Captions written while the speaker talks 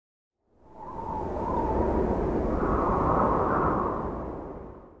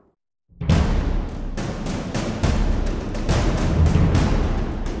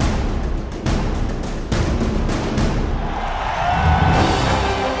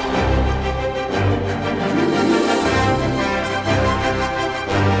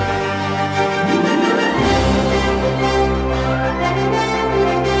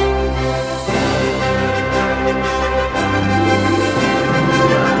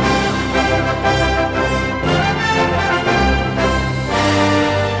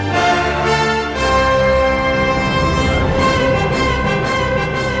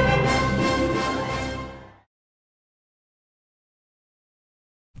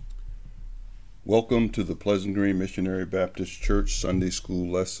Welcome to the Pleasant Green Missionary Baptist Church Sunday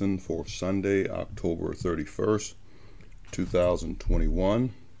School lesson for Sunday, October 31st,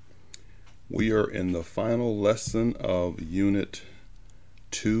 2021. We are in the final lesson of Unit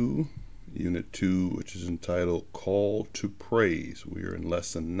 2, which is entitled Call to Praise. We are in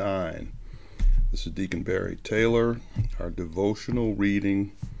Lesson 9. This is Deacon Barry Taylor. Our devotional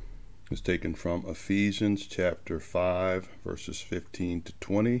reading is taken from Ephesians chapter 5, verses 15 to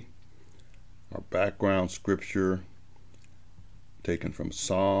 20. Our background scripture taken from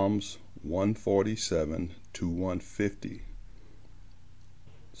Psalms 147 to 150.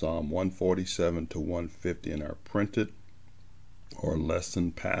 Psalm 147 to 150, and our printed or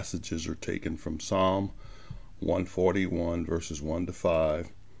lesson passages are taken from Psalm 141 verses 1 to 5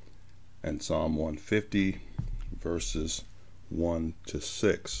 and Psalm 150 verses 1 to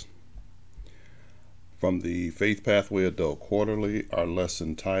 6. From the Faith Pathway Adult Quarterly, our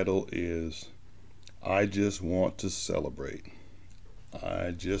lesson title is I Just Want to Celebrate.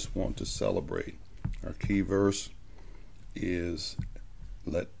 I just want to celebrate. Our key verse is,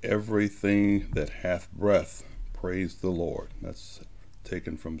 let everything that hath breath praise the Lord. That's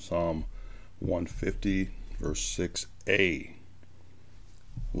taken from Psalm 150, verse 6a.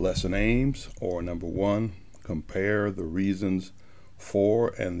 Lesson aims, or number 1, compare the reasons for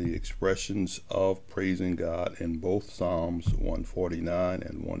and the expressions of praising God in both Psalms 149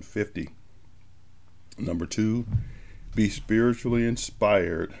 and 150. Number 2, be spiritually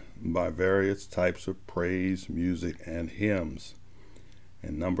inspired by various types of praise, music, and hymns.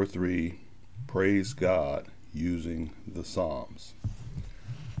 And number 3, praise God using the Psalms.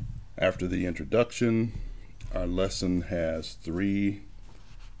 After the introduction, our lesson has 3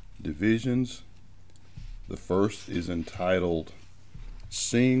 divisions. The first is entitled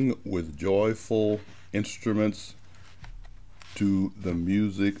Sing with Joyful Instruments to the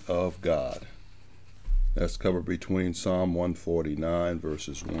Music of God. That's covered between Psalm 149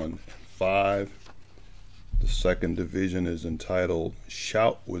 verses 1 and 5. The second division is entitled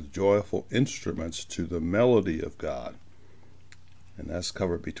Shout with Joyful Instruments to the Melody of God. And that's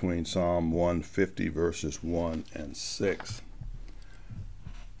covered between Psalm 150 verses 1 and 6.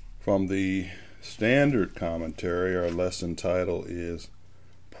 From the Standard Commentary, our lesson title is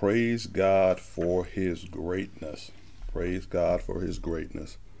Praise God for His Greatness. Praise God for His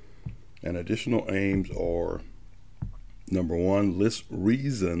greatness. And additional aims are, number 1, list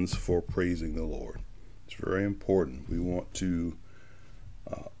reasons for praising the Lord. It's very important. We want to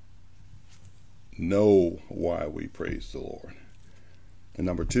know why we praise the Lord. And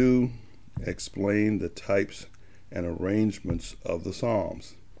number 2, explain the types and arrangements of the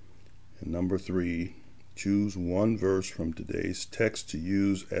Psalms. And number 3, choose one verse from today's text to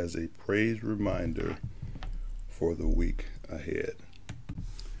use as a praise reminder for the week ahead.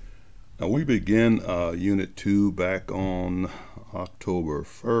 Now we begin Unit 2 back on October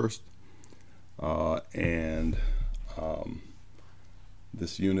 1st, and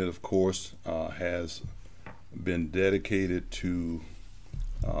this unit, of course, has been dedicated to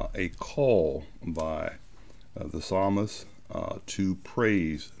a call by the psalmist to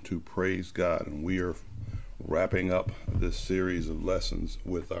praise God, and we are wrapping up this series of lessons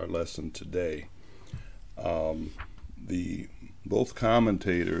with our lesson today. Both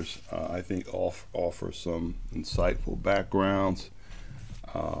commentators, I think, offer some insightful backgrounds.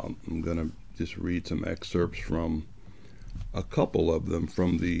 I'm going to just read some excerpts from a couple of them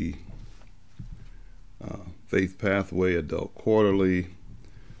from the Faith Pathway Adult Quarterly.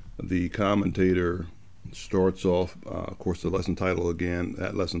 The commentator starts off, of course, the lesson title again.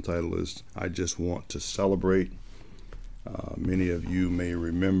 That lesson title is I Just Want to Celebrate. Many of you may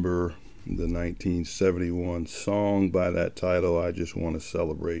remember the 1971 song by that title, I Just Want to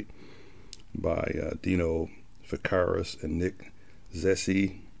Celebrate, by Dino Ficaris and Nick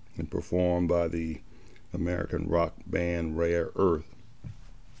Zessie, and performed by the American rock band Rare Earth.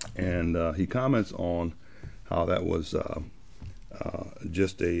 And he comments on how that was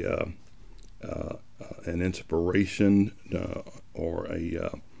just an inspiration or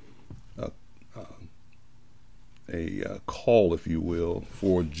a call, if you will,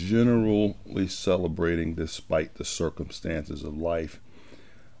 for generally celebrating despite the circumstances of life.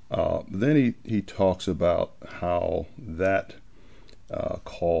 Then he talks about how that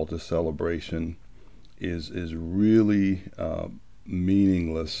call to celebration is really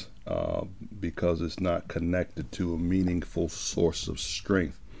meaningless because it's not connected to a meaningful source of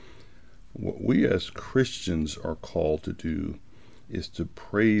strength. What we as Christians are called to do is to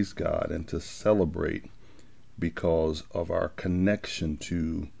praise God and to celebrate because of our connection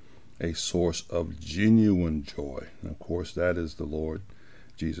to a source of genuine joy. And of course, that is the Lord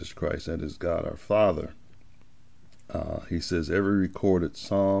Jesus Christ, that is God our Father. He says, every recorded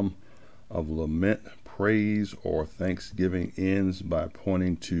psalm of lament, praise, or thanksgiving ends by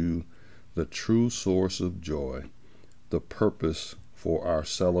pointing to the true source of joy, the purpose for our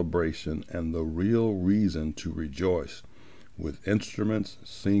celebration, and the real reason to rejoice, with instruments,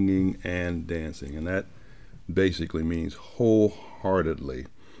 singing, and dancing. And that basically means wholeheartedly.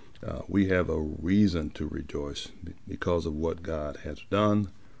 We have a reason to rejoice because of what God has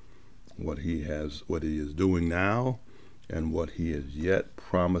done, what he is doing now, and what he has yet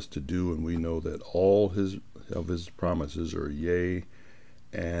promised to do. And we know that all of his promises are yea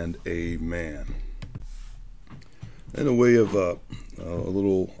and amen. In a way of a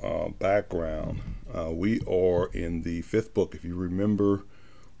little background, we are in the 5th book. If you remember,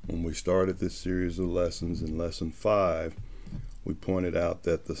 when we started this series of lessons in lesson 5, we pointed out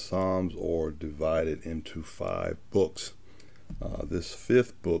that the Psalms are divided into 5 books. This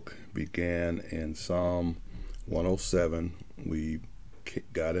 5th book began in Psalm 107. We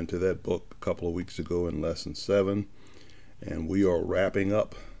got into that book a couple of weeks ago in lesson 7, and we are wrapping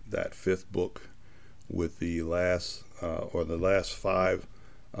up that 5th book with the last 5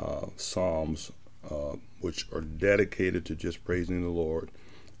 Psalms, which are dedicated to just praising the Lord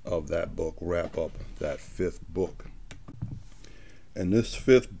of that book. Wrap up that 5th book. And this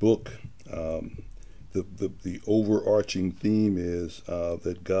 5th book, the overarching theme is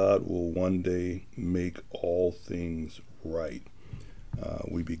that God will one day make all things right.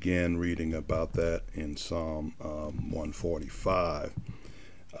 We began reading about that in Psalm 145.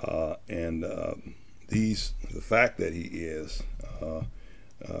 The fact that he is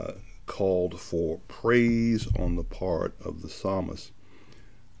called for praise on the part of the psalmist.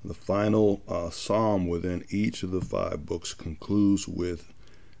 The final psalm within each of the 5 books concludes with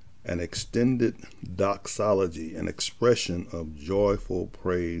an extended doxology, an expression of joyful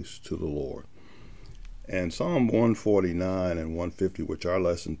praise to the Lord. And Psalm 149 and 150, which our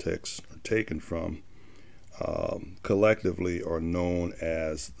lesson texts are taken from, collectively are known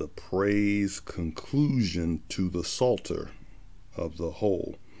as the praise conclusion to the Psalter of the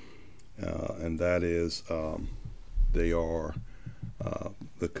whole. And that is, they are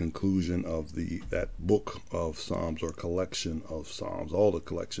the conclusion of that book of Psalms, or collection of Psalms, all the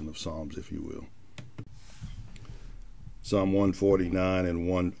collection of Psalms, if you will. Psalm 149 and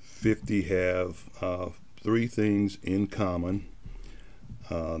 150 have 3 things in common.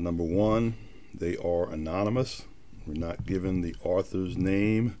 Number 1, they are anonymous. We're not given the author's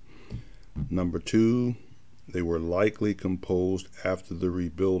name. Number 2, they were likely composed after the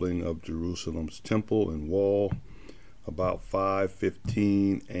rebuilding of Jerusalem's temple and wall, about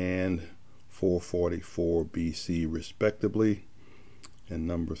 515 and 444 BC respectively. And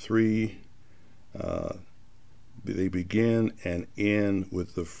number 3, they begin and end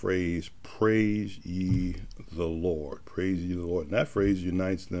with the phrase, praise ye the Lord. Praise ye the Lord. And that phrase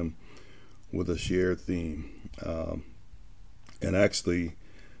unites them with a shared theme. And actually,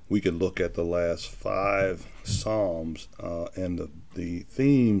 we could look at the last 5 Psalms and the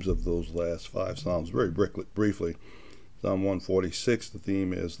themes of those last 5 Psalms very briefly. Psalm 146, the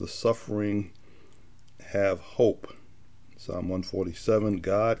theme is the suffering have hope. Psalm 147,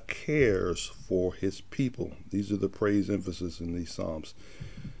 God cares for his people. These are the praise emphasis in these Psalms.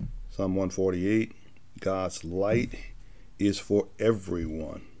 Psalm 148, God's light is for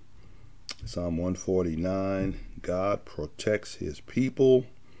everyone. Psalm 149, God protects his people.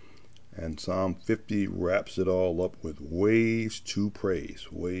 And Psalm 50 wraps it all up with ways to praise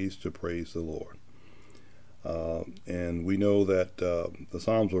the Lord. And we know that the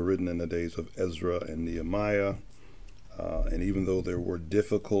Psalms were written in the days of Ezra and Nehemiah. And even though there were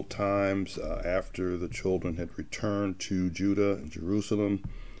difficult times after the children had returned to Judah and Jerusalem,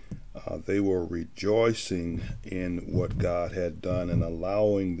 they were rejoicing in what God had done and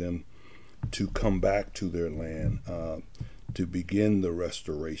allowing them to come back to their land, to begin the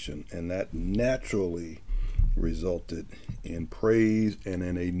restoration. And that naturally resulted in praise and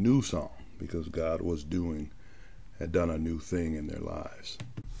in a new song, because God had done a new thing in their lives.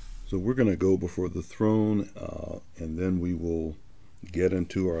 So we're going to go before the throne, and then we will get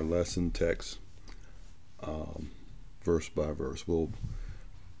into our lesson text verse by verse. We'll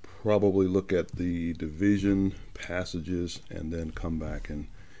probably look at the division passages and then come back and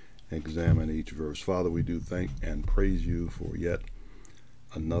examine each verse. Father, we do thank and praise you for yet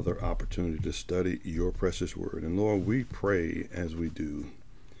another opportunity to study your precious word. And Lord, we pray as we do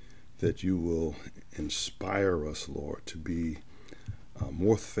that you will inspire us, Lord, to be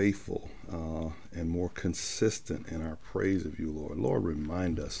more faithful and more consistent in our praise of you, Lord. Lord,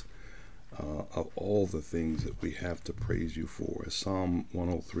 remind us of all the things that we have to praise you for. As Psalm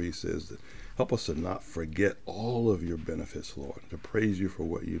 103 says, that help us to not forget all of your benefits, Lord, to praise you for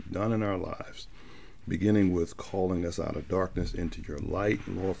what you've done in our lives, beginning with calling us out of darkness into your light,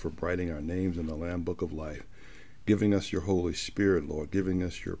 Lord, for writing our names in the Lamb Book of Life, giving us your Holy Spirit, Lord, giving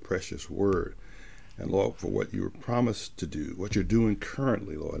us your precious word, and Lord, for what you were promised to do, what you're doing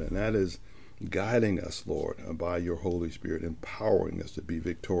currently, Lord, and that is guiding us, Lord, by your Holy Spirit, empowering us to be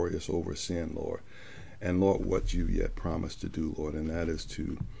victorious over sin, Lord. And Lord, what you yet promised to do, Lord, and that is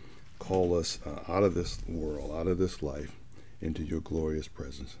to call us out of this world, out of this life, into your glorious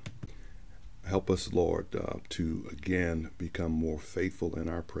presence. Help us, Lord, to again become more faithful in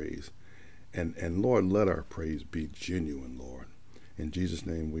our praise. And Lord, let our praise be genuine, Lord. In Jesus'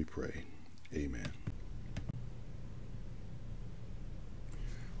 name we pray. Amen.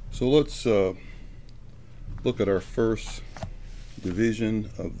 So let's look at our first division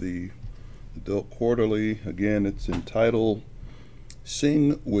of the Adult Quarterly. Again, it's entitled,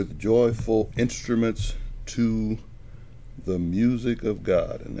 Sing with Joyful Instruments to the Music of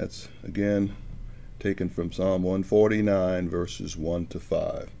God. And that's, again, taken from Psalm 149, verses 1 to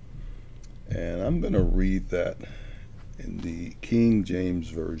 5. And I'm going to read that in the King James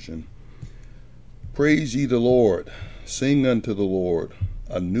Version. Praise ye the Lord. Sing unto the Lord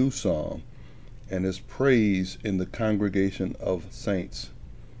a new song, and his praise in the congregation of saints.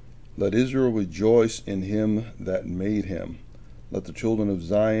 Let Israel rejoice in him that made him. Let the children of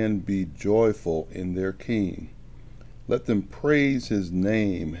Zion be joyful in their King. Let them praise his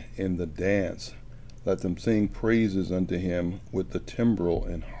name in the dance. Let them sing praises unto him with the timbrel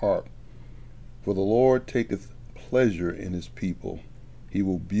and harp. For the Lord taketh pleasure in his people. He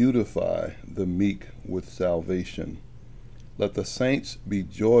will beautify the meek with salvation. Let the saints be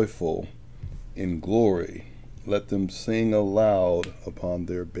joyful in glory. Let them sing aloud upon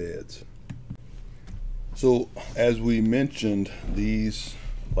their beds. So, as we mentioned, these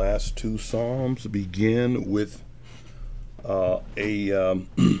last two psalms begin with a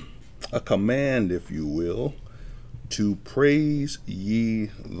command, if you will, to praise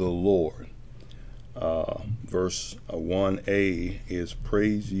ye the Lord. Verse 1a is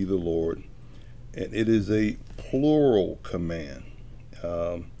praise ye the Lord, and it is a plural command,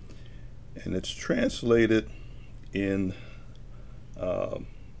 and it's translated in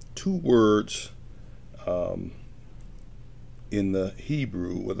two words in the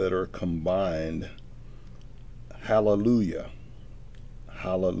Hebrew that are combined. Hallelujah,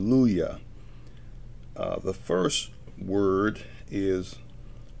 hallelujah. The first word is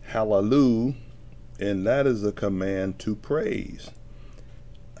hallelujah, and that is a command to praise.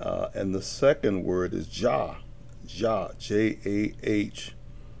 And the second word is Jah, J-A-H,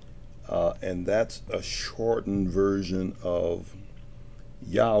 and that's a shortened version of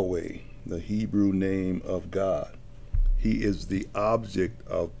Yahweh, the Hebrew name of God. He is the object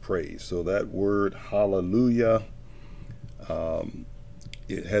of praise. So that word hallelujah,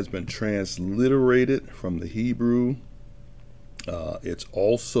 it has been transliterated from the Hebrew. It's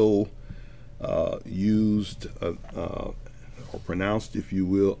also used or pronounced, if you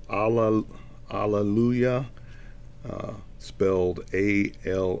will, Alleluia, spelled A-L-L-E-L-U-A-I.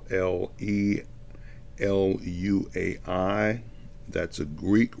 That's a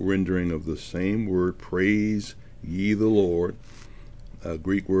Greek rendering of the same word, praise ye the Lord.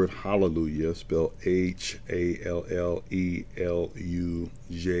 Greek word hallelujah, spelled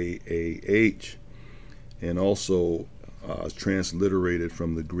H-A-L-L-E-L-U-J-A-H, and also transliterated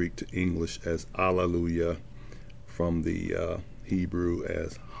from the Greek to English as Alleluia, from the Hebrew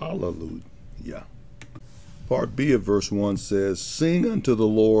as hallelujah. Part B of verse 1 says, sing unto the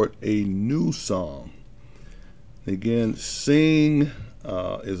Lord a new song. Again, sing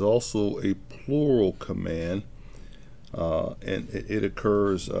is also a plural command, and it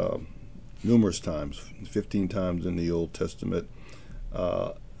occurs numerous times, 15 times in the Old Testament,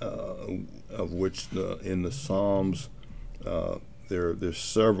 of which in the Psalms there's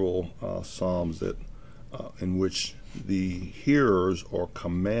several Psalms that in which the hearers are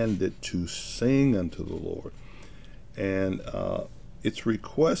commanded to sing unto the Lord, and it's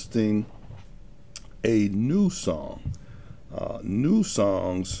requesting a new song. New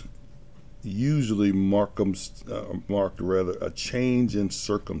songs usually marked rather a change in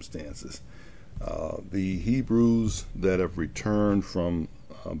circumstances. The Hebrews that have returned from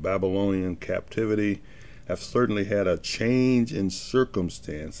Babylonian captivity have certainly had a change in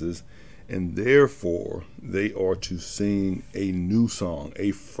circumstances, and therefore they are to sing a new song,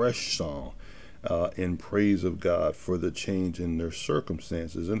 a fresh song, in praise of God for the change in their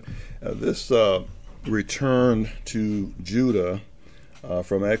circumstances. And this return to Judah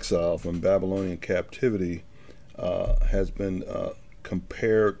from exile, from Babylonian captivity, has been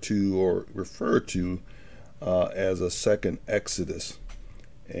compared to or referred to as a second Exodus.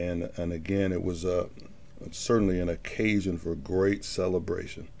 And again, it was certainly an occasion for great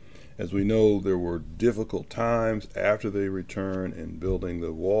celebration. As we know, there were difficult times after they returned in building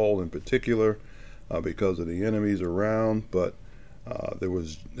the wall in particular because of the enemies around, but there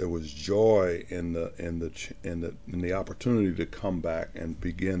was joy in the opportunity to come back and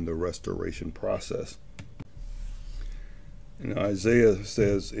begin the restoration process. And Isaiah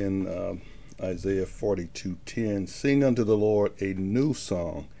says in Isaiah 42:10, "Sing unto the Lord a new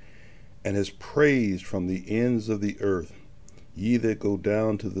song, and his praise from the ends of the earth, ye that go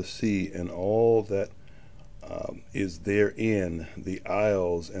down to the sea, and all that is therein, the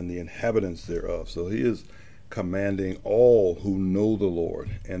isles and the inhabitants thereof." So he is commanding all who know the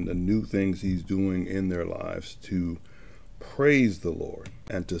Lord and the new things he's doing in their lives to praise the Lord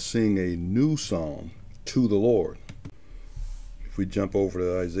and to sing a new song to the Lord. If we jump over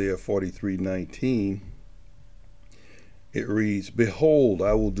to Isaiah 43:19, it reads, "Behold,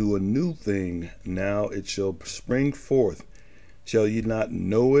 I will do a new thing, now it shall spring forth. Shall ye not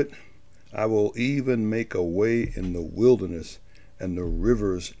know it? I will even make a way in the wilderness and the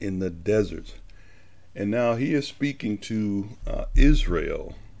rivers in the deserts." And now he is speaking to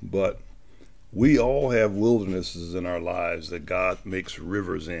Israel, but we all have wildernesses in our lives that God makes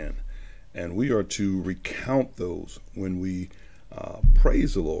rivers in. And we are to recount those when we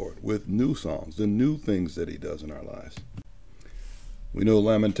praise the Lord with new songs, the new things that he does in our lives. We know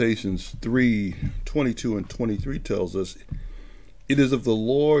Lamentations 3:22 and 23 tells us, "It is of the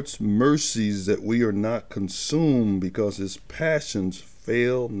Lord's mercies that we are not consumed, because his passions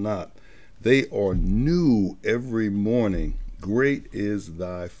fail not. They are new every morning. Great is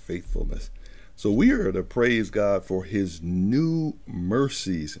thy faithfulness." So we are to praise God for his new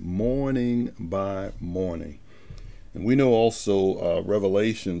mercies morning by morning. And we know also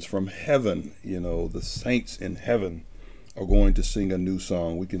revelations from heaven. The saints in heaven are going to sing a new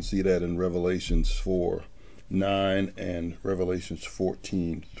song. We can see that in Revelations 4:9 and Revelations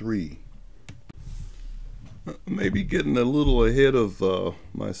 14:3. Maybe getting a little ahead of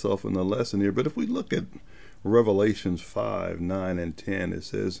myself in the lesson here, but if we look at Revelations 5:9 and 10, it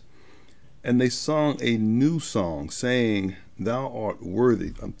says, "And they sung a new song, saying, Thou art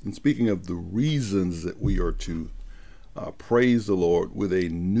worthy." And speaking of the reasons that we are to praise the Lord with a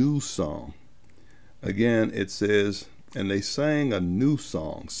new song. Again, it says, "And they sang a new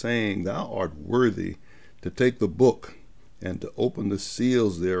song, saying, Thou art worthy to take the book and to open the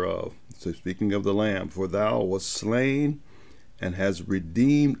seals thereof." So speaking of the Lamb, "For thou wast slain and hast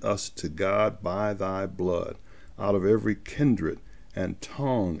redeemed us to God by thy blood out of every kindred and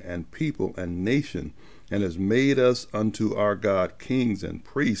tongue and people and nation, and hast made us unto our God kings and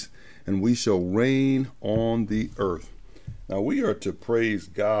priests, and we shall reign on the earth." Now we are to praise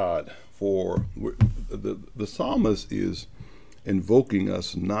God for the psalmist is invoking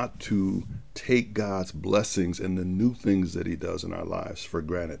us not to take God's blessings and the new things that he does in our lives for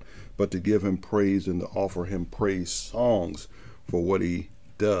granted, but to give him praise and to offer him praise songs for what he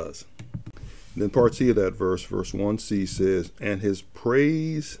does. And then part C of that verse 1c says, "And his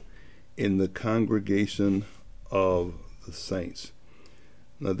praise in the congregation of the saints."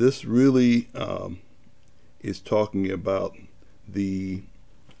 Now this really is talking about the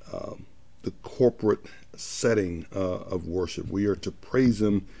corporate setting of worship. We are to praise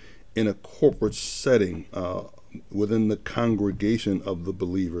him in a corporate setting within the congregation of the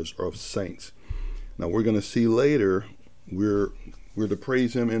believers or of saints. Now we're going to see later we're to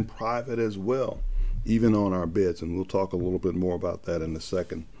praise him in private as well, even on our beds, and we'll talk a little bit more about that in a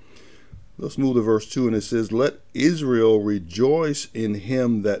second. Let's move to verse 2, and it says, "Let Israel rejoice in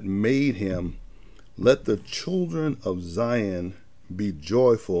him that made him. Let the children of Zion be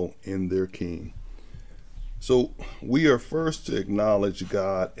joyful in their King." So we are first to acknowledge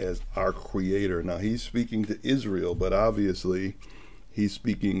God as our creator. Now he's speaking to Israel, but obviously he's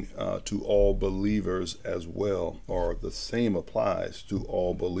speaking to all believers as well, or the same applies to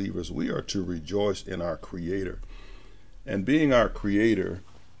all believers. We are to rejoice in our creator. And being our creator,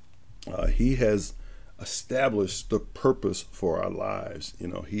 he has established the purpose for our lives.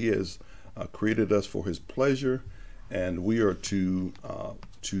 He has created us for his pleasure, and we are to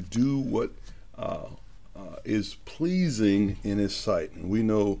do what is pleasing in his sight. And we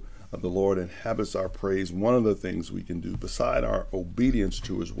know the Lord inhabits our praise. One of the things we can do beside our obedience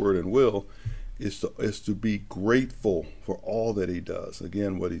to his word and will is to be grateful for all that he does.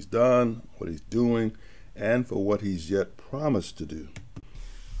 Again, what he's done, what he's doing, and for what he's yet promised to do.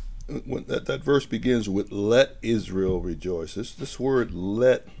 when that verse begins with "Let Israel rejoice." This word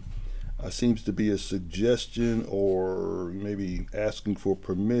 "let" seems to be a suggestion, or maybe asking for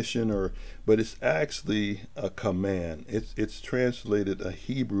permission, but it's actually a command. It's translated a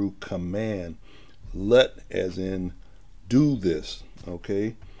Hebrew command. Let, as in do this.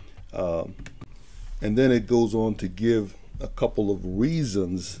 Okay, and then it goes on to give a couple of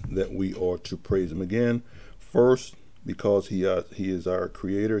reasons that we are to praise him. Again, first, because he is our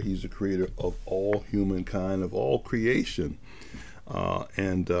creator. He's the creator of all humankind, of all creation.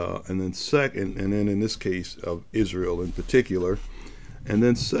 And then second, and then in this case of Israel in particular, and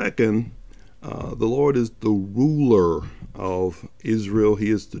then second, the Lord is the ruler of Israel.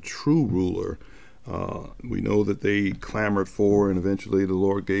 He is the true ruler. We know that they clamored for, and eventually the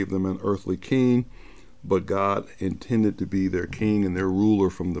Lord gave them an earthly king, but God intended to be their king and their ruler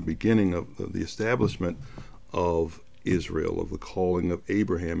from the beginning of the establishment of Israel, of the calling of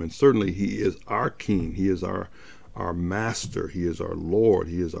Abraham. And certainly he is our king. He is our master. He is our Lord.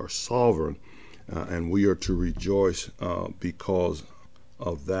 He is our sovereign. And we are to rejoice because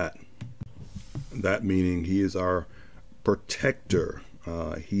of that. That meaning he is our protector.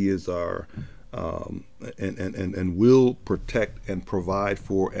 He is our and will protect and provide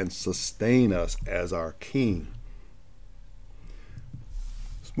for and sustain us as our king.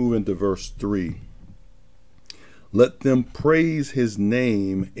 Let's move into verse 3. Let them praise his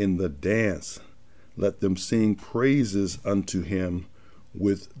name in the dance. Let them sing praises unto him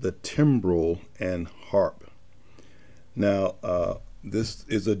with the timbrel and harp. Now, this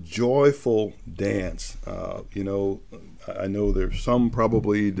is a joyful dance. I know there's some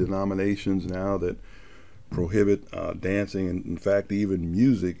probably denominations now that prohibit dancing, and in fact even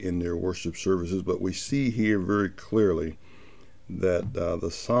music in their worship services, but we see here very clearly that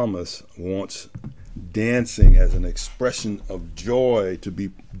the psalmist wants dancing as an expression of joy to be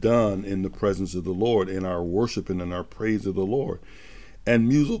done in the presence of the Lord, in our worship and in our praise of the Lord. And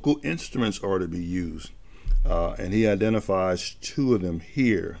musical instruments are to be used. And he identifies two of them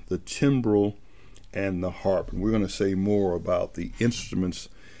here, the timbrel and the harp. And we're going to say more about the instruments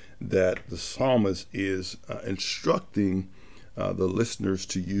that the psalmist is instructing the listeners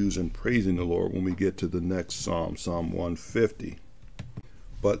to use in praising the Lord when we get to the next psalm, Psalm 150.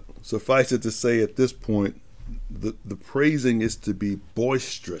 But suffice it to say at this point, the praising is to be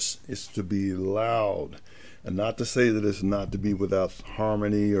boisterous, it's to be loud. And not to say that it's not to be without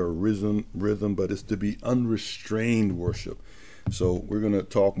harmony or rhythm, but it's to be unrestrained worship. So we're going to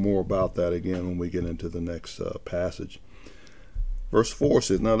talk more about that again when we get into the next passage. Verse 4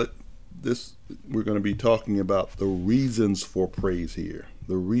 says, now that we're going to be talking about the reasons for praise here,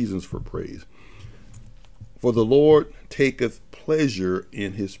 the reasons for praise. For the Lord taketh pleasure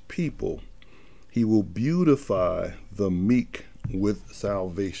in his people. He will beautify the meek with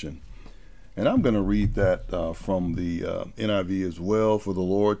salvation. And I'm going to read that from the NIV as well. For the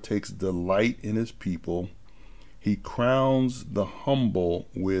Lord takes delight in his people. He crowns the humble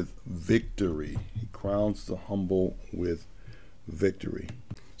with victory. He crowns the humble with victory.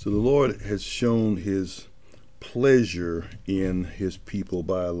 So the Lord has shown his pleasure in his people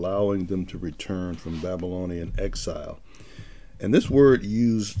by allowing them to return from Babylonian exile. And this word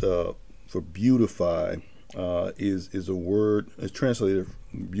used for beautify is a word, it's translated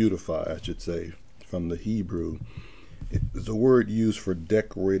beautify, I should say, from the Hebrew. It's a word used for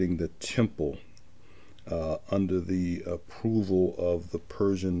decorating the temple under the approval of the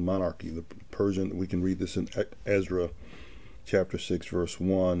Persian monarchy. The Persian, we can read this in Ezra chapter 6 verse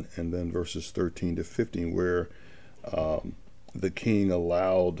 1 and then verses 13 to 15, where the king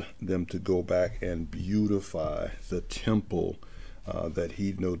allowed them to go back and beautify the temple that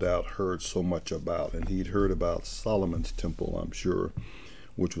he'd no doubt heard so much about. And he'd heard about Solomon's temple, I'm sure,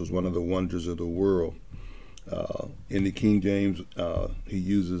 which was one of the wonders of the world. In the King James, he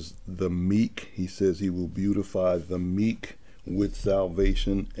uses the meek. He says he will beautify the meek with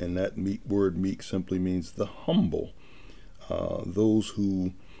salvation, and that word meek simply means the humble. Those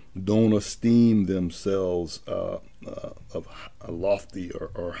who don't esteem themselves of lofty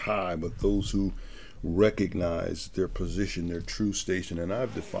or high, but those who recognize their position, their true station. And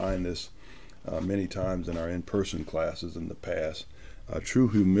I've defined this many times in our in-person classes in the past. True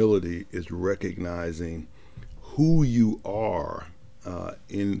humility is recognizing who you are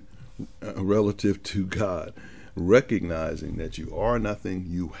in relative to God, recognizing that you are nothing,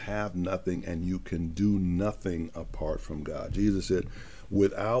 you have nothing, and you can do nothing apart from God. Jesus said,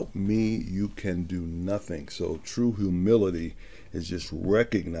 without me, you can do nothing. So true humility is just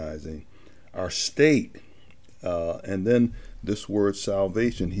recognizing our state. And then This word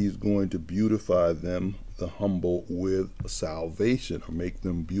salvation, he's going to beautify them, the humble, with salvation, or make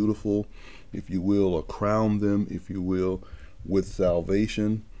them beautiful, if you will, or crown them, if you will, with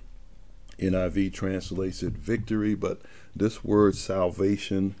salvation. NIV translates it victory, but this word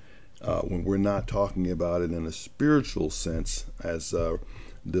salvation, when we're not talking about it in a spiritual sense as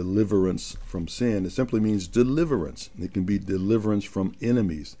deliverance from sin, it simply means deliverance. It can be deliverance from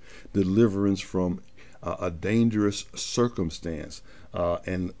enemies, deliverance from a dangerous circumstance,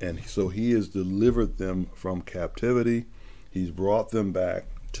 and so he has delivered them from captivity. He's brought them back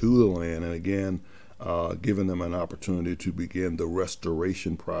to the land, and again given them an opportunity to begin the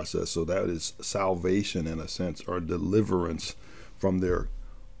restoration process. So that is salvation in a sense, or deliverance from the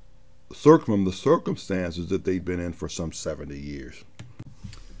circumstances that they've been in for some 70 years.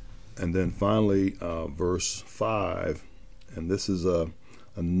 And then finally, verse 5, and this is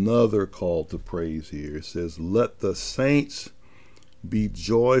another call to praise here. It says, "Let the saints be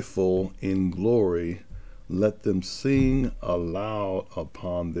joyful in glory. Let them sing aloud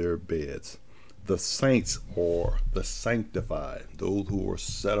upon their beds." The saints, or the sanctified, those who are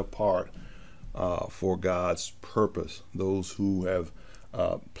set apart for God's purpose, those who have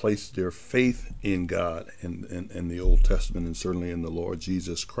placed their faith in God in the Old Testament, and certainly in the Lord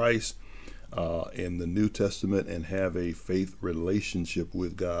Jesus Christ in the New Testament, and have a faith relationship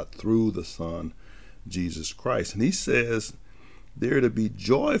with God through the Son, Jesus Christ. And he says they're to be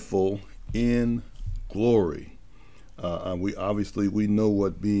joyful in glory. We know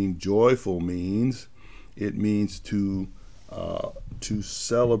what being joyful means. It means to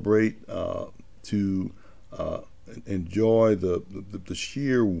celebrate, to enjoy the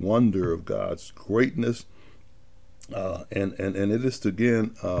sheer wonder of God's greatness, and it is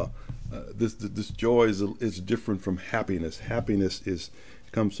again this joy is different from happiness. Happiness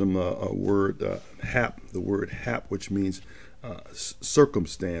comes from a word hap, the word hap, which means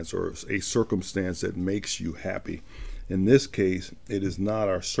circumstance, or a circumstance that makes you happy. In this case, it is not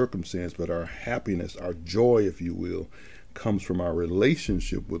our circumstance, but our happiness, our joy, if you will, comes from our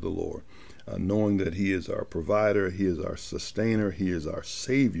relationship with the Lord, knowing that he is our provider, he is our sustainer, he is our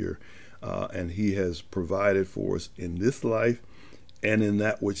savior, and he has provided for us in this life and in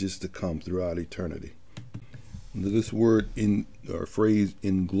that which is to come throughout eternity. This word or phrase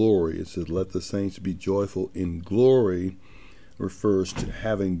in glory, it says, "Let the saints be joyful in glory," refers to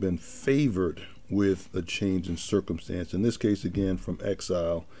having been favored with a change in circumstance. In this case, again, from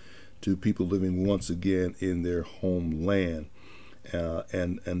exile to people living once again in their homeland.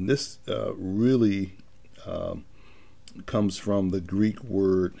 And this really comes from the Greek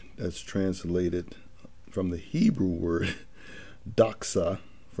word that's translated from the Hebrew word doxa,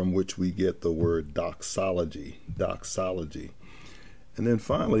 from which we get the word doxology. And then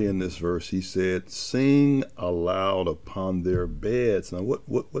finally in this verse, he said, "Sing aloud upon their beds." Now,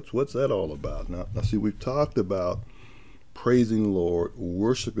 what's that all about? Now, see, we've talked about praising the Lord,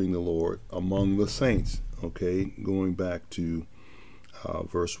 worshiping the Lord among the saints. Okay, going back to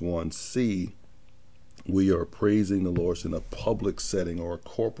verse 1c, we are praising the Lord in a public setting or a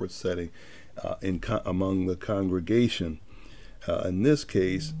corporate setting among the congregation. In this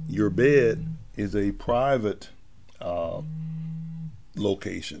case, your bed is a private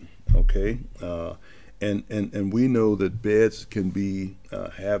location, okay, and we know that beds can be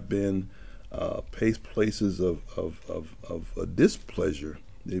have been places of displeasure.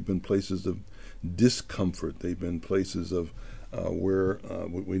 They've been places of discomfort. They've been places of where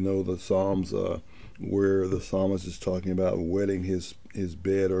we know the Psalms where the psalmist is talking about wetting his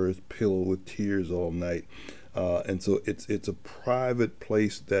bed or his pillow with tears all night, and so it's a private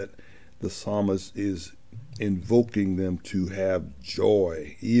place that the psalmist is invoking them to have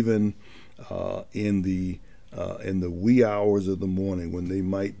joy, even in the wee hours of the morning, when they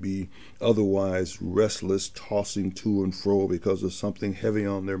might be otherwise restless, tossing to and fro because of something heavy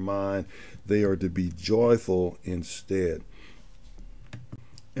on their mind. They are to be joyful instead,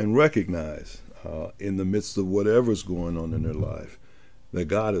 and recognize in the midst of whatever's going on in their life that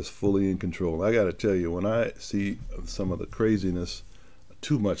God is fully in control. I got to tell you, when I see some of the craziness,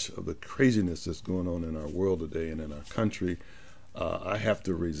 too much of the craziness that's going on in our world today and in our country, I have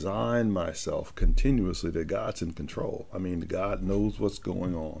to resign myself continuously that God's in control. I mean, God knows what's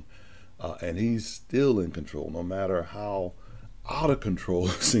going on, and he's still in control, no matter how out of control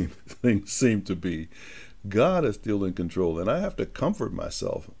things seem to be. God is still in control, and I have to comfort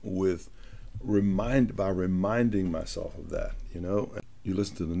myself by reminding myself of that. You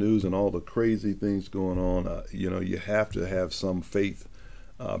listen to the news and all the crazy things going on. You have to have some faith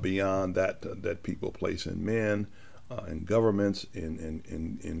beyond that people place in men, in governments,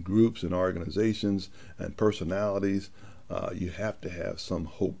 in groups and organizations and personalities, you have to have some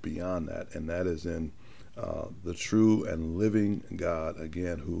hope beyond that, and that is in the true and living God,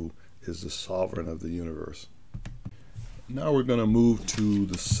 again, who is the sovereign of the universe. Now we're going to move to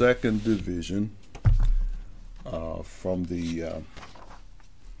the second division from the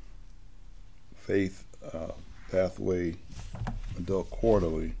Faith Pathway Adult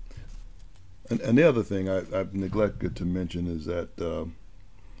Quarterly. And the other thing I've neglected to mention is that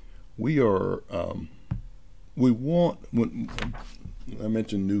we want, when I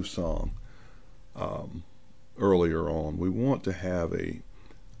mentioned new song earlier on, we want to have a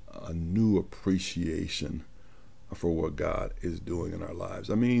new appreciation for what God is doing in our lives.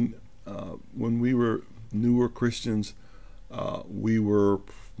 I mean, when we were newer Christians, we were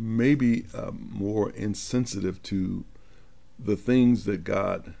maybe more insensitive to the things that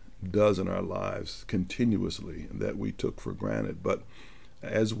God does in our lives continuously and that we took for granted. But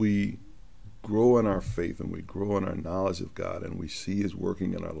as we grow in our faith and we grow in our knowledge of God and we see His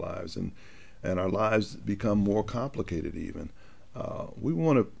working in our lives, and our lives become more complicated even, we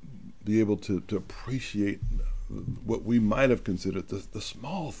want to be able to appreciate what we might have considered the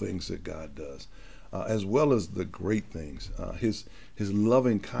small things that God does, as well as the great things. His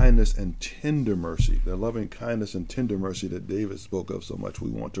loving kindness and tender mercy, the loving kindness and tender mercy that David spoke of so much,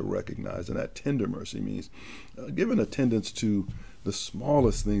 we want to recognize. And that tender mercy means giving attendance to the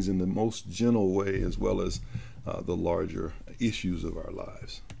smallest things in the most gentle way, as well as the larger issues of our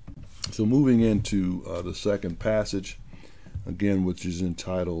lives. So moving into the second passage, again, which is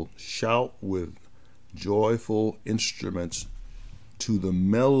entitled, Shout with Joyful Instruments to the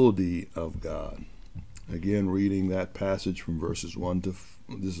Melody of God. Again, reading that passage from verses 1 to,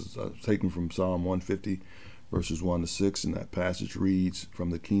 this is taken from Psalm 150, verses 1 to 6, and that passage reads from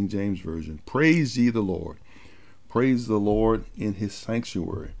the King James Version, Praise ye the Lord. Praise the Lord in His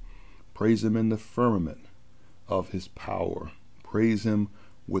sanctuary. Praise Him in the firmament of His power. Praise Him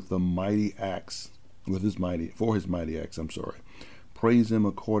with the mighty acts, for His mighty acts. Praise Him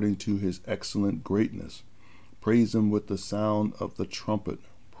according to His excellent greatness. Praise Him with the sound of the trumpet.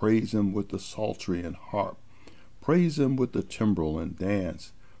 Praise Him with the psaltery and harp. Praise Him with the timbrel and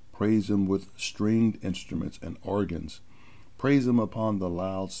dance. Praise Him with stringed instruments and organs. Praise Him upon the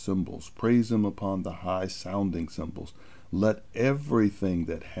loud cymbals. Praise Him upon the high sounding cymbals. Let everything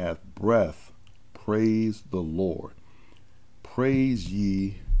that hath breath praise the Lord. Praise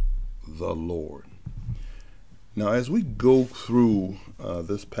ye the Lord. Now, as we go through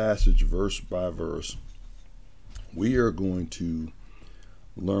this passage verse by verse, we are going to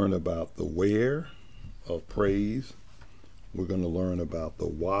learn about the where of praise. We're going to learn about the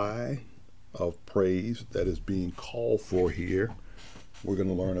why of praise that is being called for here. We're going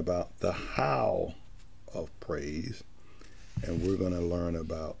to learn about the how of praise. And we're going to learn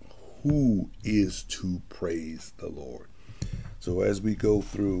about who is to praise the Lord. So as we go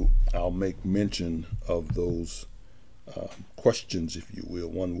through, I'll make mention of those questions, if you will,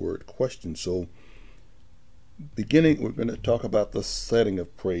 one word question. So beginning, we're going to talk about the setting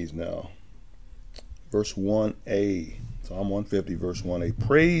of praise now. Verse 1a, Psalm 150, verse 1a,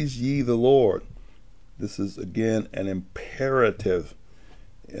 Praise ye the Lord. This is again an imperative.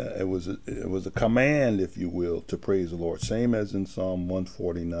 It was a command, if you will, to praise the Lord. Same as in Psalm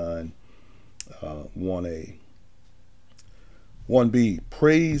 149, 1a. 1b,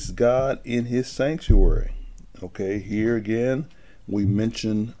 praise God in His sanctuary. Okay, here again, we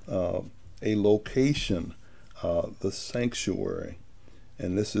mention a location, the sanctuary.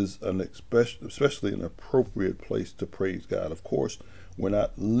 And this is especially an appropriate place to praise God. Of course, we're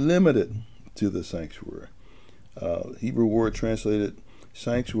not limited to the sanctuary. Hebrew word translated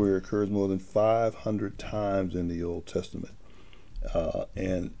sanctuary occurs more than 500 times in the Old Testament.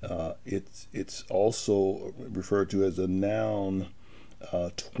 And it's also referred to as a noun.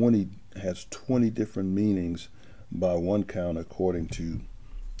 20 has 20 different meanings by one count according to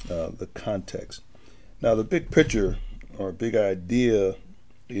the context. Now, the big picture or big idea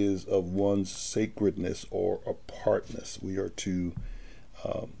is of one's sacredness or apartness. We are to,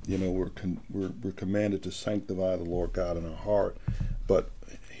 we're commanded to sanctify the Lord God in our heart. But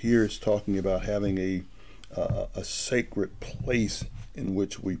here it's talking about having a sacred place in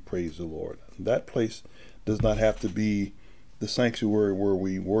which we praise the Lord. That place does not have to be the sanctuary where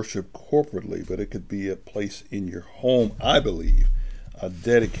we worship corporately, but it could be a place in your home, I believe,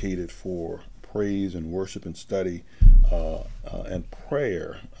 dedicated for praise and worship and study and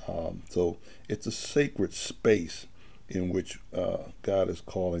prayer. So it's a sacred space in which God is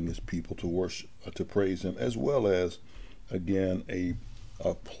calling His people to worship, to praise Him, as well as, again, a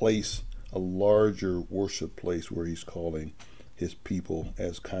place, a larger worship place where He's calling His people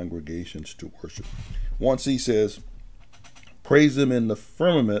as congregations to worship. 1c says, Praise him in the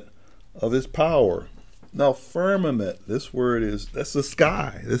firmament of his power. Now, firmament, this word that's the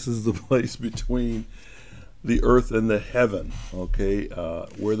sky. This is the place between the earth and the heaven, okay,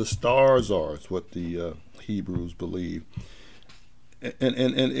 where the stars are. It's what the Hebrews believe. And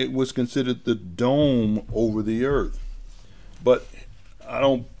it was considered the dome over the earth. But I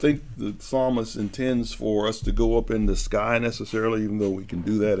don't think the psalmist intends for us to go up in the sky necessarily, even though we can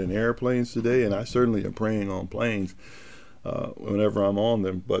do that in airplanes today. And I certainly am praying on planes whenever I'm on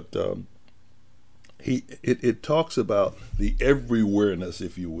them. But it talks about the everywhereness,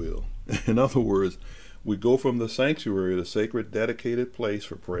 if you will. In other words, we go from the sanctuary, the sacred dedicated place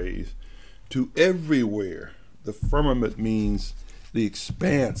for praise, to everywhere. The firmament means the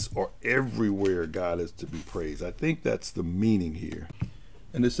expanse, or everywhere God is to be praised. I think that's the meaning here.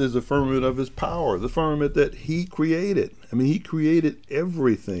 And it says the firmament of his power, the firmament that he created. I mean, he created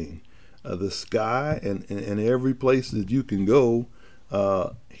everything, the sky and every place that you can go.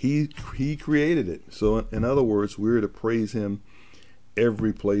 He created it. So in other words, we're to praise him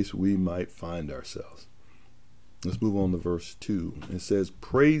every place we might find ourselves. Let's move on to verse 2. It says,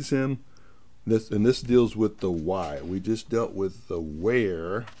 praise him. This deals with the why. We just dealt with the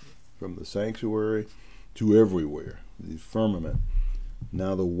where, from the sanctuary to everywhere, the firmament.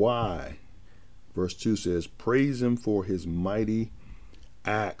 Now the why. Verse 2 says, praise him for his mighty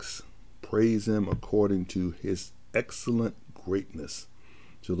acts. Praise him according to his excellent greatness.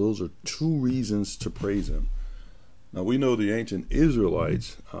 So those are two reasons to praise him. Now we know the ancient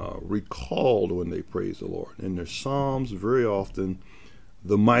Israelites recalled when they praised the Lord. In their Psalms, very often,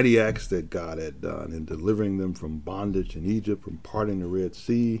 the mighty acts that God had done in delivering them from bondage in Egypt, from parting the Red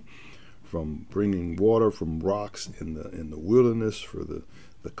Sea, from bringing water from rocks in the wilderness, for the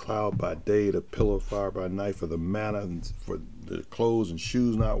cloud by day, the pillar of fire by night, for the manna, and for the clothes and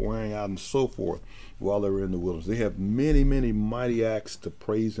shoes not wearing out, and so forth, while they were in the wilderness. They have many, many mighty acts to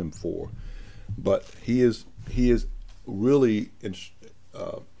praise him for. But he is really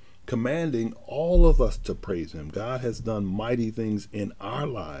commanding all of us to praise him. God has done mighty things in our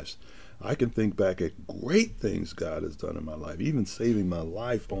lives. I can think back at great things God has done in my life, even saving my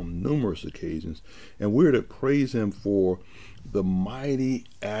life on numerous occasions. And we're to praise him for the mighty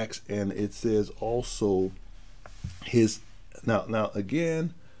acts. And it says also his, now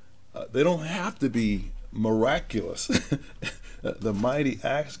again, they don't have to be miraculous. The mighty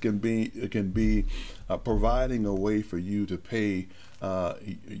acts can be providing a way for you to pay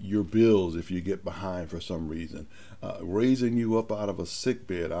your bills if you get behind for some reason, raising you up out of a sick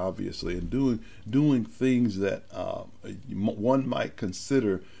bed, obviously, and doing things that one might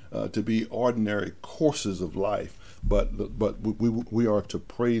consider to be ordinary courses of life. But we are to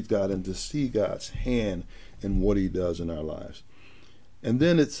praise God and to see God's hand in what he does in our lives. And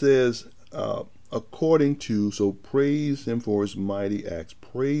then it says, according to, so praise him for his mighty acts.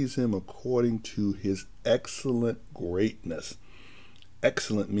 Praise him according to his excellent greatness.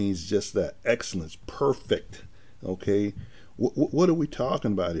 Excellent means just that. Excellence, perfect. Okay, what are we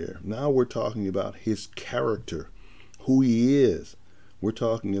talking about here? Now we're talking about his character, who he is. We're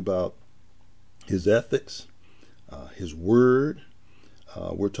talking about his ethics, his word.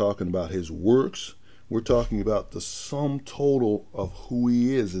 We're talking about his works. We're talking about the sum total of who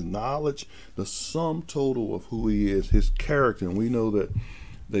he is, his knowledge, the sum total of who he is, his character. And we know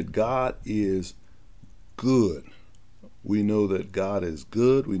that God is good. We know that God is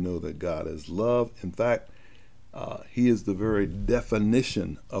good. We know that God is love. In fact, he is the very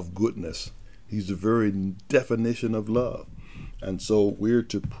definition of goodness. He's the very definition of love. And so we're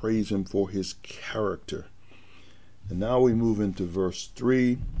to praise him for his character. And now we move into verse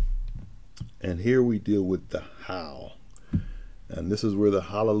 3. And here we deal with the how. And this is where the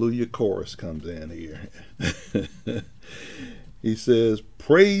hallelujah chorus comes in here. He says,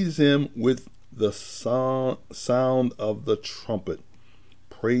 praise him with the sound of the trumpet.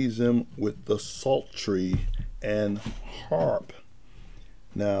 Praise him with the psaltery and harp.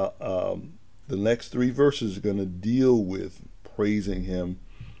 Now, the next three verses are going to deal with praising him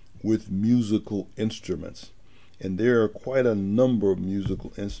with musical instruments. And there are quite a number of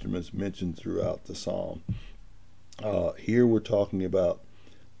musical instruments mentioned throughout the psalm. Here we're talking about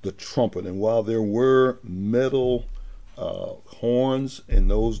the trumpet. And while there were metal horns in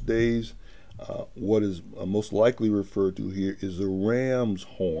those days, what is most likely referred to here is the ram's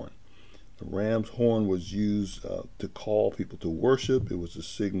horn. The ram's horn was used to call people to worship. It was a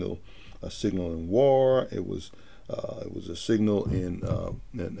signal in war. It was a signal in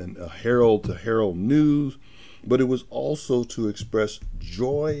a herald to herald news. But it was also to express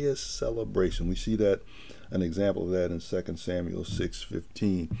joyous celebration. We see that an example of that in 2 Samuel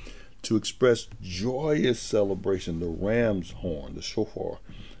 6:15. to express joyous celebration. The ram's horn, the shofar,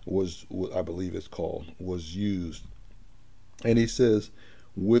 was what I believe it's called, was used. And he says,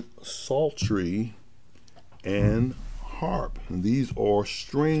 with psaltery and harp. And these are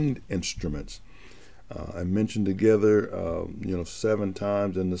stringed instruments. I mentioned together, 7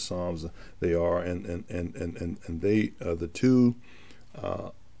 times in the Psalms they are, and they the two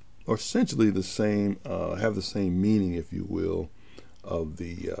are essentially the same, have the same meaning, if you will, of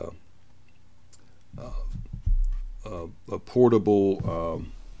the a portable.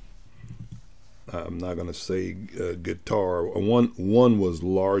 I'm not going to say guitar. One was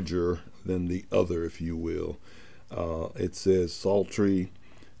larger than the other, if you will. It says psaltery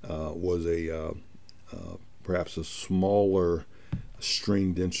was perhaps a smaller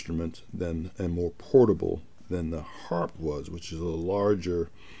stringed instrument and more portable than the harp was, which is a larger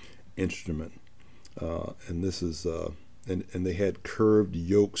instrument. And this is and they had curved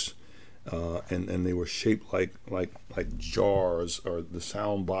yokes, and they were shaped like jars, or the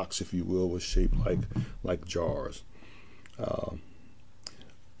sound box, if you will, was shaped like jars.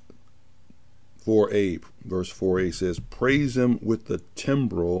 4a, verse 4a says, praise him with the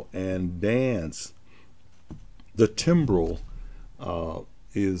timbrel and dance. The timbrel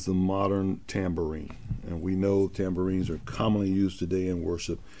is the modern tambourine, and we know tambourines are commonly used today in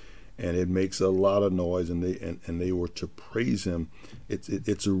worship, and it makes a lot of noise, and they were to praise him.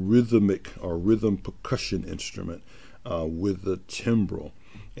 It's a rhythmic or rhythm percussion instrument with the timbrel,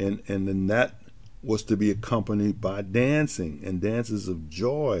 and then that was to be accompanied by dancing and dances of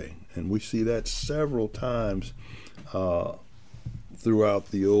joy. And we see that several times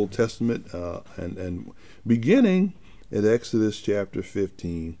throughout the Old Testament, and beginning at Exodus chapter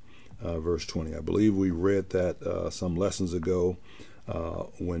 15, verse 20. I believe we read that some lessons ago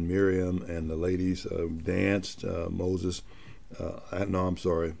when Miriam and the ladies danced. Moses,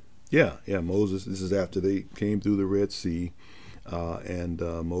 Moses. This is after they came through the Red Sea, and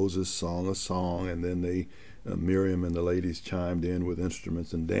Moses sang a song, and then Miriam and the ladies chimed in with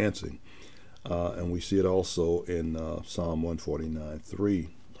instruments and dancing. And we see it also in Psalm 149:3,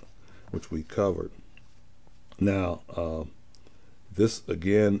 which we covered. Now, this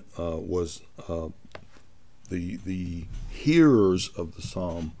again was the hearers of the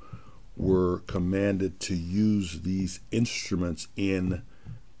psalm were commanded to use these instruments in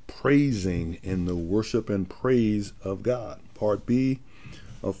praising, in the worship and praise of God. Part B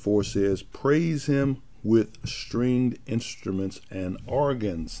of 4 says, praise him with stringed instruments and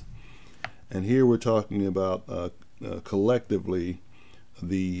organs. And here we're talking about collectively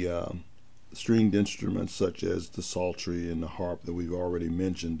the stringed instruments such as the psaltery and the harp that we've already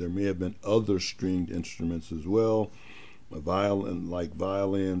mentioned. There may have been other stringed instruments as well, like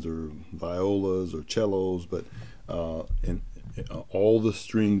violins or violas or cellos, but all the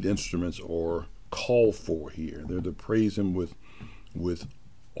stringed instruments are called for here. They're to praise him with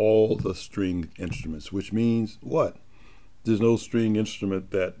all the stringed instruments, which means what? There's no string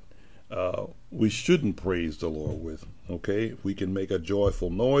instrument that we shouldn't praise the Lord with. Okay, if we can make a joyful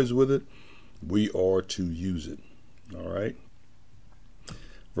noise with it, we are to use it. All right.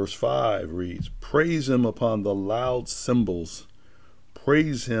 Verse 5 reads, praise him upon the loud cymbals,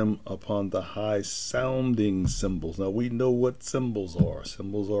 praise him upon the high sounding cymbals. Now we know what cymbals are.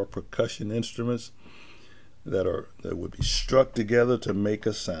 Cymbals are percussion instruments that would be struck together to make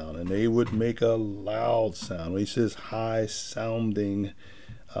a sound, and they would make a loud sound. When he says high sounding,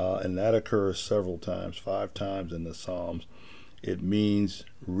 and that occurs several times, 5 times in the Psalms, it means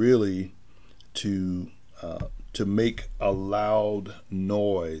really to make a loud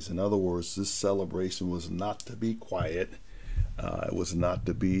noise. In other words, this celebration was not to be quiet. It was not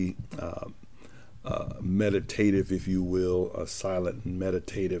to be meditative, if you will, a silent and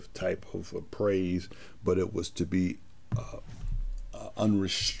meditative type of praise, but it was to be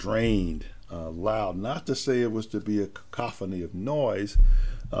unrestrained, loud. Not to say it was to be a cacophony of noise,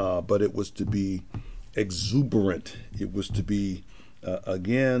 but it was to be exuberant. It was to be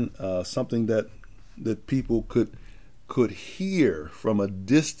something that people could hear from a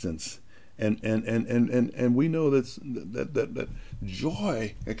distance, and we know that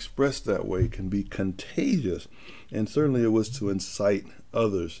joy expressed that way can be contagious, and certainly it was to incite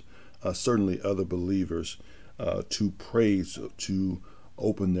others, certainly other believers, to praise, to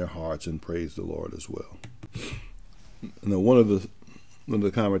open their hearts and praise the Lord as well. Now, one of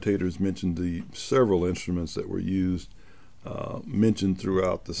the commentators mentioned the several instruments that were used, mentioned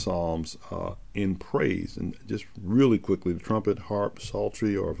throughout the Psalms in praise. And just really quickly, the trumpet, harp,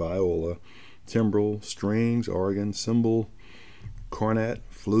 psaltery or viola, timbrel, strings, organ, cymbal, cornet,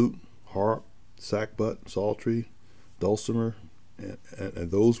 flute, harp, sackbut, psaltery, dulcimer,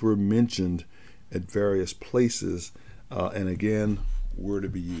 and those were mentioned at various places, and again, were to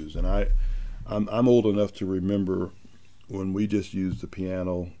be used. And I'm old enough to remember when we just used the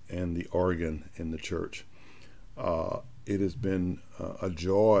piano and the organ in the church. It has been a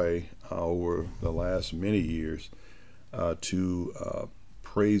joy over the last many years to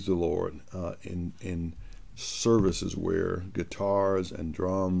praise the Lord in services where guitars and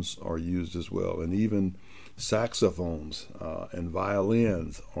drums are used as well, and even saxophones and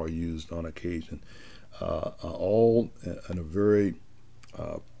violins are used on occasion, all in a very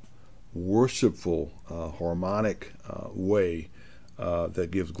worshipful, harmonic way that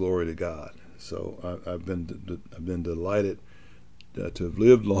gives glory to God. So I've been delighted to have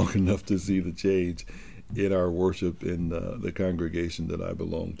lived long enough to see the change in our worship in the congregation that I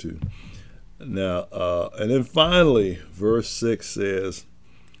belong to. Now, and then finally, verse 6 says,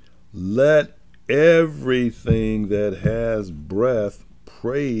 "Let everything that has breath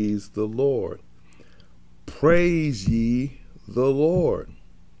praise the Lord. Praise ye the Lord."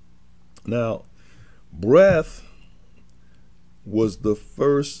 Now, breath was the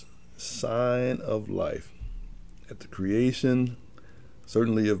first sign of life. At the creation,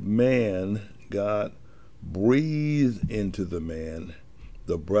 certainly of man, God breathed into the man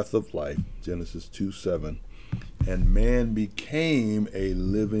the breath of life, Genesis 2:7, and man became a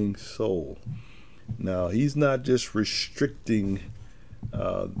living soul. Now, he's not just restricting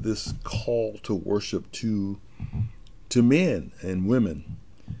this call to worship to men and women,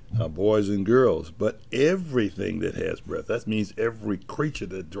 boys and girls, but everything that has breath. That means every creature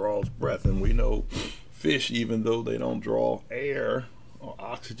that draws breath. And we know fish, even though they don't draw air or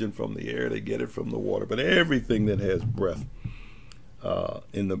oxygen from the air, they get it from the water. But everything that has breath,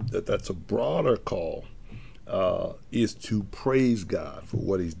 that's a broader call, is to praise God for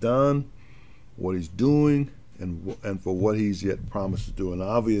what he's done, what he's doing, and for what he's yet promised to do. And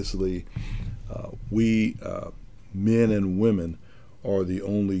obviously, we men and women are the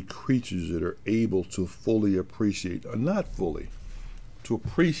only creatures that are able to fully appreciate, or not fully, to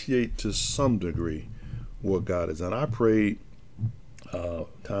appreciate to some degree what God has done. I pray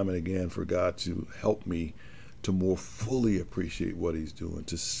time and again for God to help me to more fully appreciate what he's doing,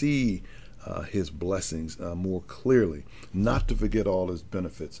 to see his blessings more clearly, not to forget all his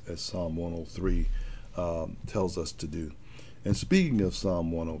benefits, as Psalm 103 tells us to do. And speaking of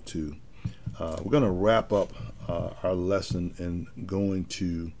Psalm 102, we're going to wrap up our lesson in going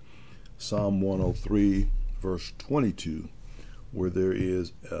to Psalm 103, verse 22, where there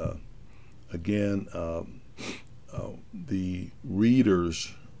is, again, the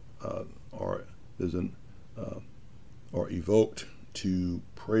readers are evoked to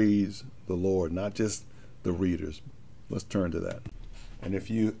praise the Lord, not just the readers. Let's turn to that. And if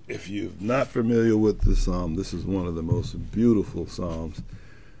you're not familiar with the psalm, this is one of the most beautiful psalms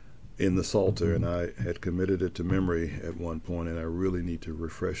in the Psalter, and I had committed it to memory at one point, and I really need to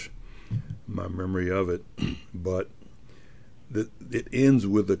refresh my memory of it. But it ends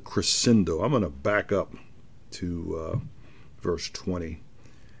with a crescendo. I'm going to back up to verse 20,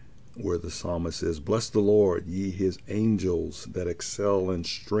 where the psalmist says, "Bless the Lord, ye his angels that excel in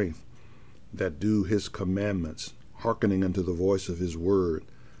strength, that do his commandments, hearkening unto the voice of his word.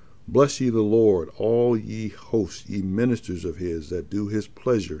 Bless ye the Lord, all ye hosts, ye ministers of his, that do his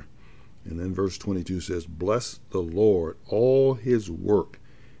pleasure." And then verse 22 says, "Bless the Lord, all his work,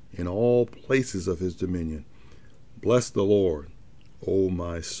 in all places of his dominion. Bless the Lord, O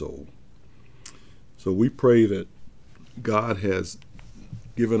my soul." So we pray that God has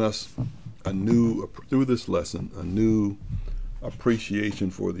given us through this lesson, a new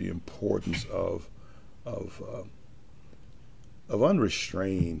appreciation for the importance of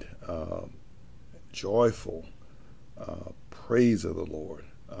unrestrained, joyful praise of the Lord.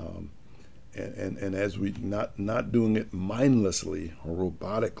 And as we not doing it mindlessly or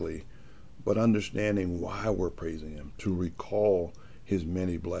robotically, but understanding why we're praising him, to recall his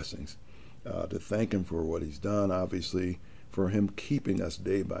many blessings, to thank him for what he's done, obviously, for him keeping us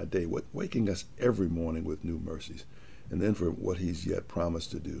day by day, waking us every morning with new mercies, and then for what he's yet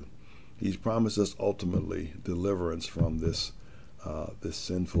promised to do. He's promised us ultimately deliverance from this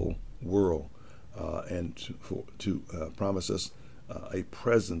sinful world, and to promise us a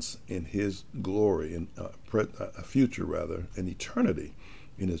presence in his glory, in a future rather, an eternity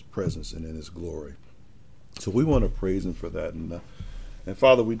in his presence and in his glory. So we want to praise him for that. And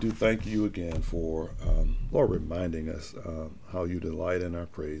Father, we do thank you again for, Lord, reminding us how you delight in our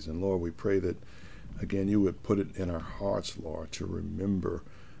praise. And Lord, we pray that, again, you would put it in our hearts, Lord, to remember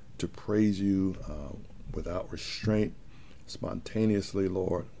to praise you without restraint, spontaneously,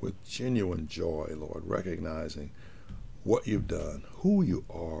 Lord, with genuine joy, Lord, recognizing what you've done, who you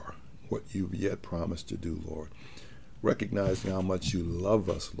are, what you've yet promised to do, Lord. Recognizing how much you love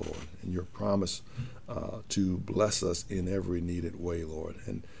us, Lord, and your promise to bless us in every needed way, Lord.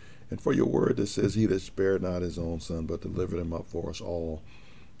 And for your word that says, he that spared not his own son, but delivered him up for us all,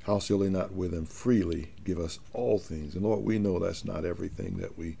 how shall he not with him freely give us all things? And Lord, we know that's not everything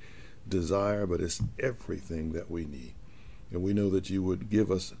that we desire, but it's everything that we need. And we know that you would give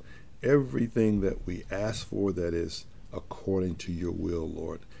us everything that we ask for that is according to your will,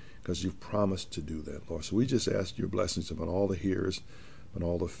 Lord, because you've promised to do that, Lord. So we just ask your blessings upon all the hearers and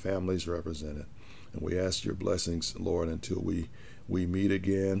all the families represented. And we ask your blessings, Lord, until we meet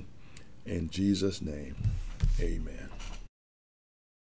again. In Jesus' name, amen.